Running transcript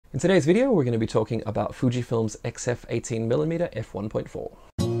In today's video, we're going to be talking about Fujifilm's XF 18mm f1.4.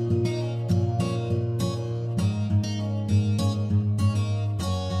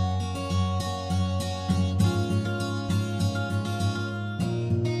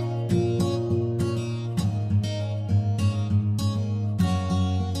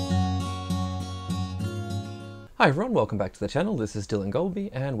 Hi everyone, welcome back to the channel. This is Dylan Golby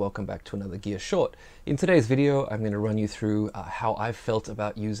and welcome back to another Gear Short. In today's video, I'm going to run you through how I've felt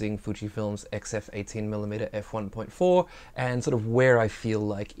about using Fujifilm's XF 18mm f1.4 and sort of where I feel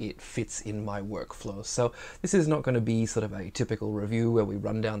like it fits in my workflow. So this is not going to be sort of a typical review where we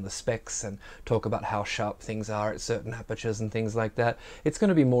run down the specs and talk about how sharp things are at certain apertures and things like that. It's going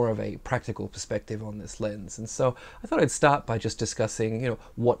to be more of a practical perspective on this lens. And so I thought I'd start by just discussing,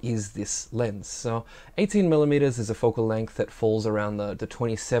 what is this lens? So 18mm is a focal length that falls around the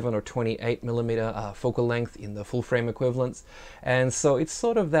 27 or 28mm focal length in the full frame equivalents, and so it's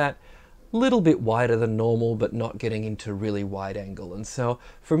sort of that little bit wider than normal but not getting into really wide angle. And so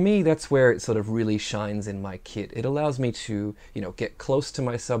for me, that's where it sort of really shines in my kit. It allows me to get close to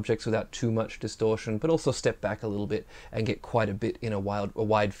my subjects without too much distortion, but also step back a little bit and get quite a bit in a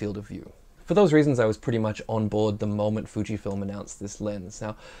wide field of view. For those reasons, I was pretty much on board the moment Fujifilm announced this lens.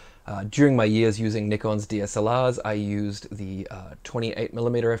 Now, during my years using Nikon's DSLRs, I used the 28mm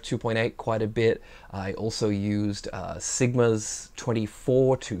f2.8 quite a bit. I also used Sigma's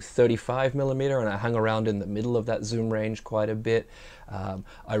 24 to 35mm, and I hung around in the middle of that zoom range quite a bit.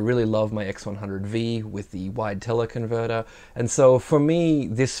 I really love my X100V with the wide teleconverter, and so for me,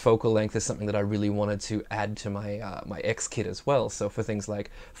 this focal length is something that I really wanted to add to my my X kit as well. So for things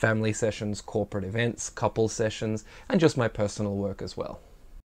like family sessions, corporate events, couple sessions, and just my personal work as well.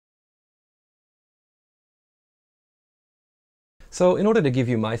 So in order to give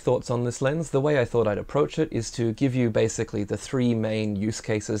you my thoughts on this lens, the way I thought I'd approach it is to give you basically the three main use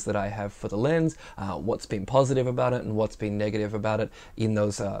cases that I have for the lens, what's been positive about it and what's been negative about it in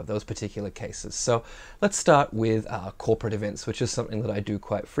those particular cases. So let's start with corporate events, which is something that I do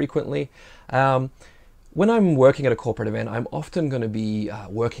quite frequently. When I'm working at a corporate event, I'm often going to be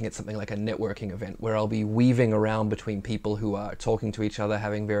working at something like a networking event where I'll be weaving around between people who are talking to each other,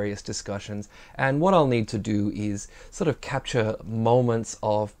 having various discussions. And what I'll need to do is sort of capture moments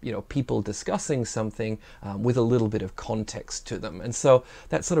of, people discussing something with a little bit of context to them. And so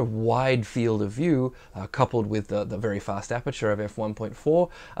that sort of wide field of view, coupled with the very fast aperture of f1.4,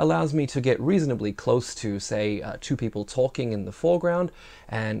 allows me to get reasonably close to, say, two people talking in the foreground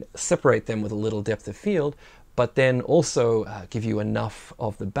and separate them with a little depth of field, but then also give you enough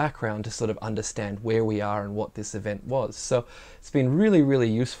of the background to sort of understand where we are and what this event was. So it's been really, really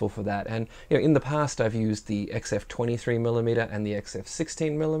useful for that. And in the past, I've used the XF 23mm and the XF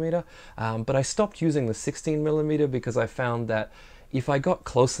 16mm, but I stopped using the 16mm because I found that if I got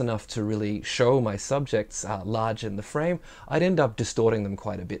close enough to really show my subjects large in the frame, I'd end up distorting them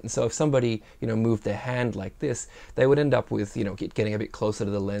quite a bit. And so if somebody, moved their hand like this, they would end up with, getting a bit closer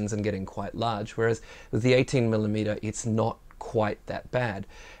to the lens and getting quite large. Whereas with the 18mm, it's not quite that bad.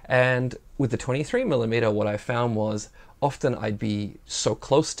 And with the 23mm, what I found was often I'd be so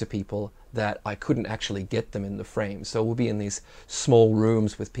close to people that I couldn't actually get them in the frame. So we'll be in these small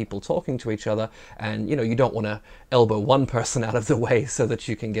rooms with people talking to each other, and you don't want to elbow one person out of the way so that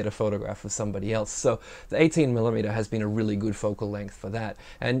you can get a photograph of somebody else. So the 18mm has been a really good focal length for that.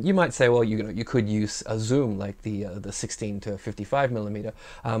 And you might say, well, you could use a zoom like the 16 to 55mm,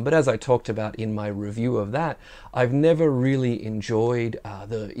 but as I talked about in my review of that, I've never really enjoyed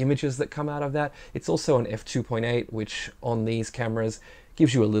the images that come out of that. It's also an f2.8, which on these cameras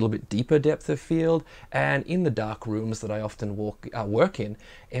gives you a little bit deeper depth of field, and in the dark rooms that I often work in,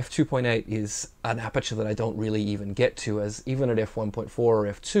 f2.8 is an aperture that I don't really even get to, as even at f1.4 or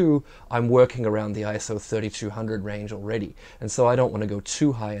f2, I'm working around the ISO 3200 range already, and so I don't want to go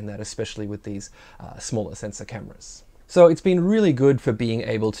too high in that, especially with these smaller sensor cameras. So it's been really good for being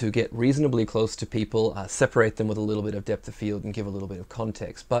able to get reasonably close to people, separate them with a little bit of depth of field and give a little bit of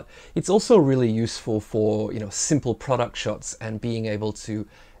context. But it's also really useful for, simple product shots and being able to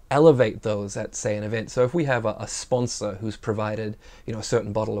elevate those at, say, an event. So if we have a sponsor who's provided, a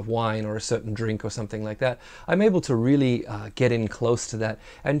certain bottle of wine or a certain drink or something like that, I'm able to really get in close to that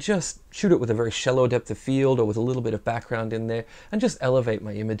and just shoot it with a very shallow depth of field or with a little bit of background in there and just elevate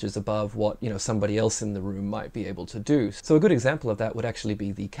my images above what, somebody else in the room might be able to do. So a good example of that would actually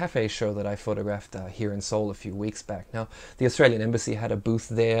be the cafe show that I photographed here in Seoul a few weeks back. Now, the Australian Embassy had a booth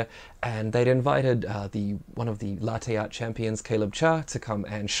there, and they'd invited one of the latte art champions, Caleb Cha, to come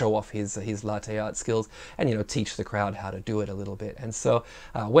and show off his latte art skills and, you know, teach the crowd how to do it a little bit. And so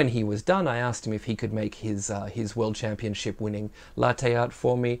when he was done, I asked him if he could make his World Championship winning latte art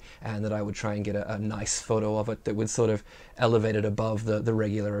for me, and that I would try and get a nice photo of it that would sort of elevate it above the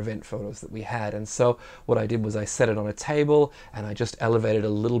regular event photos that we had. And so what I did was I set it on a table and I just elevated a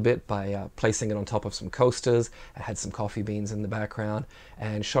little bit by placing it on top of some coasters. I had some coffee beans in the background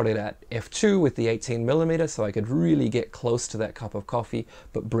and shot it at f2 with the 18mm, so I could really get close to that cup of coffee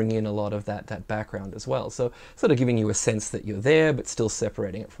but bring in a lot of that background as well. So sort of giving you a sense that you're there but still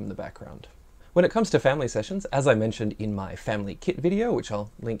separating it from the background. When it comes to family sessions, as I mentioned in my family kit video, which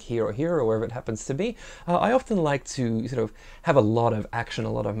I'll link here or wherever it happens to be, I often like to sort of have a lot of action,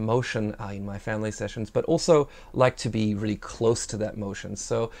 a lot of motion in my family sessions, but also like to be really close to that motion.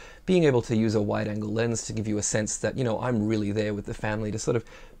 So being able to use a wide angle lens to give you a sense that, you know, I'm really there with the family, to sort of,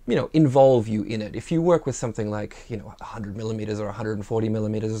 you know, involve you in it. If you work with something like, you know, 100mm or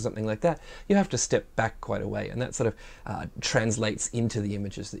 140mm or something like that, you have to step back quite a way, and that sort of translates into the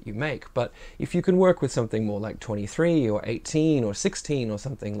images that you make. But if you can work with something more like 23 or 18 or 16 or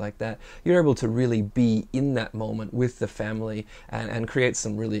something like that, you're able to really be in that moment with the family and create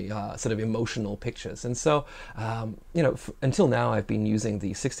some really sort of emotional pictures. And so, you know, until now I've been using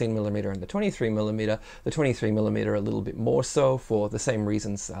the 16mm and the 23mm, the 23mm a little bit more so for the same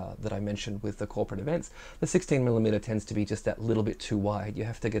reasons that I mentioned with the corporate events. The 16mm tends to be just that little bit too wide. You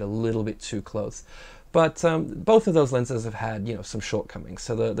have to get a little bit too close. But both of those lenses have had, you know, some shortcomings.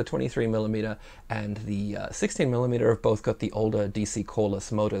 So the 23mm and the 16mm have both got the older DC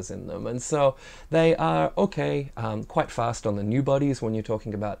coreless motors in them, and so they are okay, quite fast on the new bodies when you're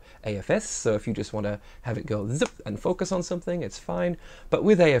talking about AFS. So if you just want to have it go zip and focus on something, it's fine. But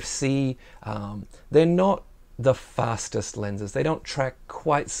with AFC, they're not the fastest lenses. They don't track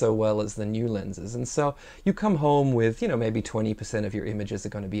quite so well as the new lenses, and so you come home with, you know, maybe 20% of your images are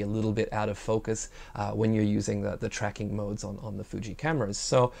going to be a little bit out of focus when you're using the tracking modes on the Fuji cameras.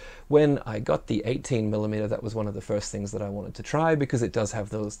 So when I got the 18mm, that was one of the first things that I wanted to try, because it does have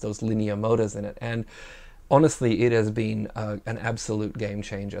those linear motors in it, and honestly, it has been an absolute game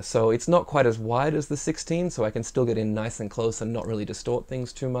changer. So it's not quite as wide as the 16, so I can still get in nice and close and not really distort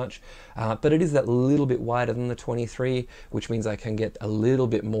things too much. But it is that little bit wider than the 23, which means I can get a little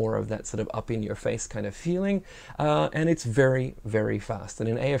bit more of that sort of up in your face kind of feeling. And it's very, very fast. And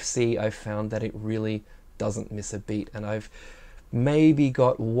in AFC, I've found that it really doesn't miss a beat. And I've maybe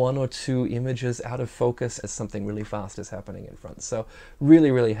got 1 or 2 images out of focus as something really fast is happening in front. So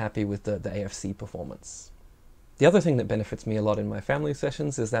really, really happy with the AFC performance. The other thing that benefits me a lot in my family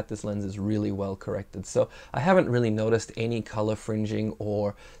sessions is that this lens is really well corrected. So I haven't really noticed any color fringing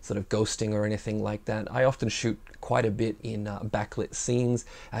or sort of ghosting or anything like that. I often shoot quite a bit in backlit scenes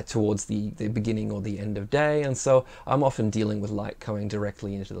towards the beginning or the end of day, and so I'm often dealing with light coming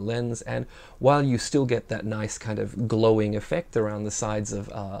directly into the lens, and while you still get that nice kind of glowing effect around the sides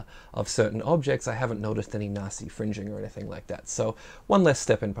of certain objects, I haven't noticed any nasty fringing or anything like that. So one less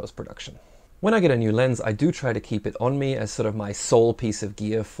step in post-production. When I get a new lens, I do try to keep it on me as sort of my sole piece of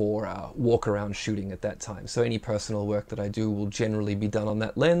gear for walk around shooting at that time. So any personal work that I do will generally be done on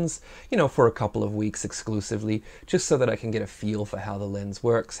that lens, you know, for a couple of weeks exclusively, just so that I can get a feel for how the lens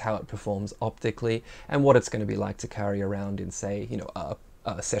works, how it performs optically, and what it's going to be like to carry around in, say, you know,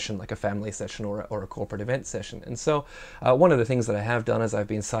 a session like a family session or a corporate event session. And so one of the things that I have done as I've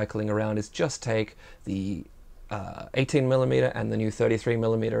been cycling around is just take the 18mm and the new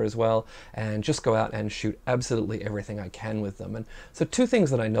 33mm as well, and just go out and shoot absolutely everything I can with them. And so 2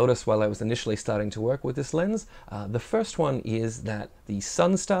 things that I noticed while I was initially starting to work with this lens. The first one is that the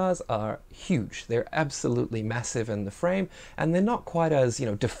sun stars are huge. They're absolutely massive in the frame, and they're not quite as, you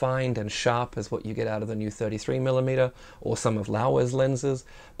know, defined and sharp as what you get out of the new 33mm or some of Laowa's lenses,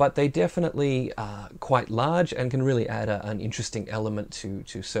 but they definitely are quite large and can really add an interesting element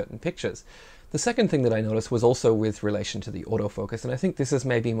to certain pictures. The second thing that I noticed was also with relation to the autofocus, and I think this is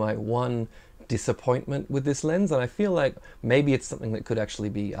maybe my one disappointment with this lens, and I feel like maybe it's something that could actually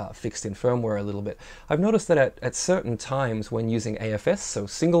be fixed in firmware a little bit. I've noticed that at certain times when using AFS, so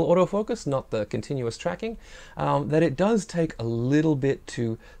single autofocus, not the continuous tracking, that it does take a little bit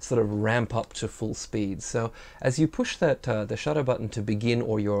to sort of ramp up to full speed. So as you push that the shutter button to begin,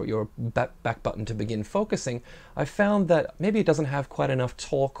 or your back button to begin focusing, I found that maybe it doesn't have quite enough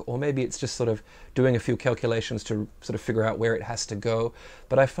torque, or maybe it's just sort of doing a few calculations to sort of figure out where it has to go.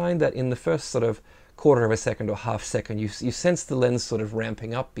 But I find that in the first sort of quarter of a second or half second, you sense the lens sort of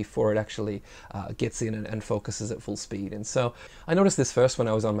ramping up before it actually gets in and focuses at full speed. And so I noticed this first when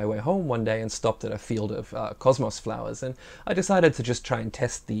I was on my way home one day and stopped at a field of cosmos flowers, and I decided to just try and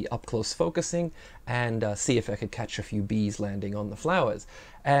test the up-close focusing and see if I could catch a few bees landing on the flowers.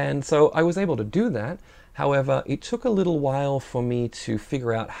 And so I was able to do that. However, it took a little while for me to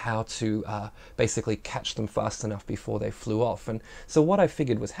figure out how to basically catch them fast enough before they flew off. And so what I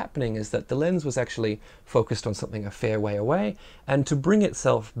figured was happening is that the lens was actually focused on something a fair way away, and to bring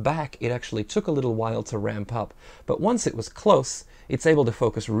itself back, it actually took a little while to ramp up. But once it was close, it's able to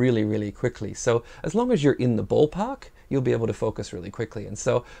focus really, really quickly. So as long as you're in the ballpark, you'll be able to focus really quickly. And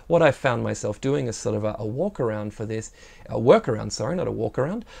so what I found myself doing is sort of a workaround for this, a workaround, sorry, not a walk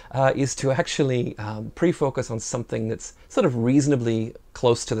around, is to actually pre-focus on something that's sort of reasonably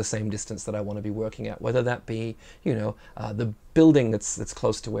close to the same distance that I want to be working at, whether that be, you know, the building that's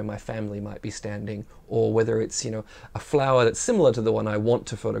close to where my family might be standing, or whether it's, you know, a flower that's similar to the one I want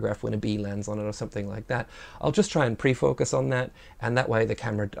to photograph when a bee lands on it or something like that. I'll just try and pre-focus on that, and that way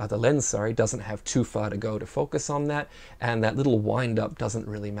the lens, sorry, doesn't have too far to go to focus on that, and that little wind up doesn't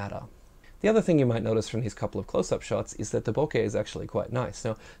really matter. The other thing you might notice from these couple of close-up shots is that the bokeh is actually quite nice.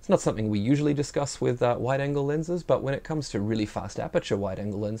 Now, it's not something we usually discuss with wide-angle lenses, but when it comes to really fast aperture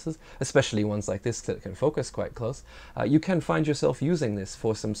wide-angle lenses, especially ones like this that can focus quite close, you can find yourself using this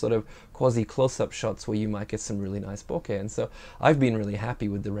for some sort of quasi-close-up shots where you might get some really nice bokeh. And so I've been really happy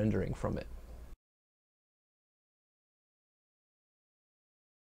with the rendering from it.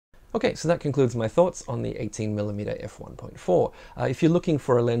 Okay, so that concludes my thoughts on the 18mm f1.4. If you're looking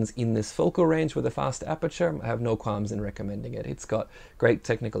for a lens in this focal range with a fast aperture, I have no qualms in recommending it. It's got great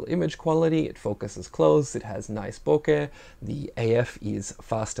technical image quality, it focuses close, it has nice bokeh, the AF is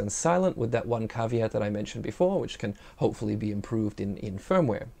fast and silent with that one caveat that I mentioned before, which can hopefully be improved in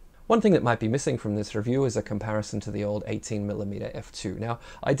firmware. One thing that might be missing from this review is a comparison to the old 18mm f2. Now,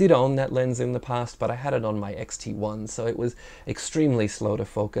 I did own that lens in the past, but I had it on my X-T1, so it was extremely slow to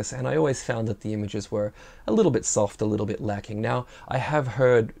focus, and I always found that the images were a little bit soft, a little bit lacking. Now, I have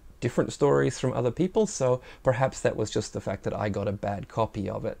heard different stories from other people, so perhaps that was just the fact that I got a bad copy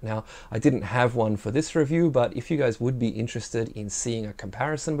of it. Now, I didn't have one for this review, but if you guys would be interested in seeing a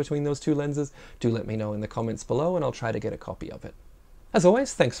comparison between those two lenses, do let me know in the comments below, and I'll try to get a copy of it. As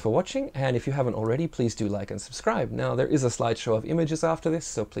always, thanks for watching, and if you haven't already, please do like and subscribe. Now, there is a slideshow of images after this,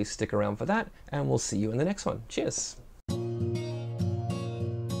 so please stick around for that, and we'll see you in the next one. Cheers!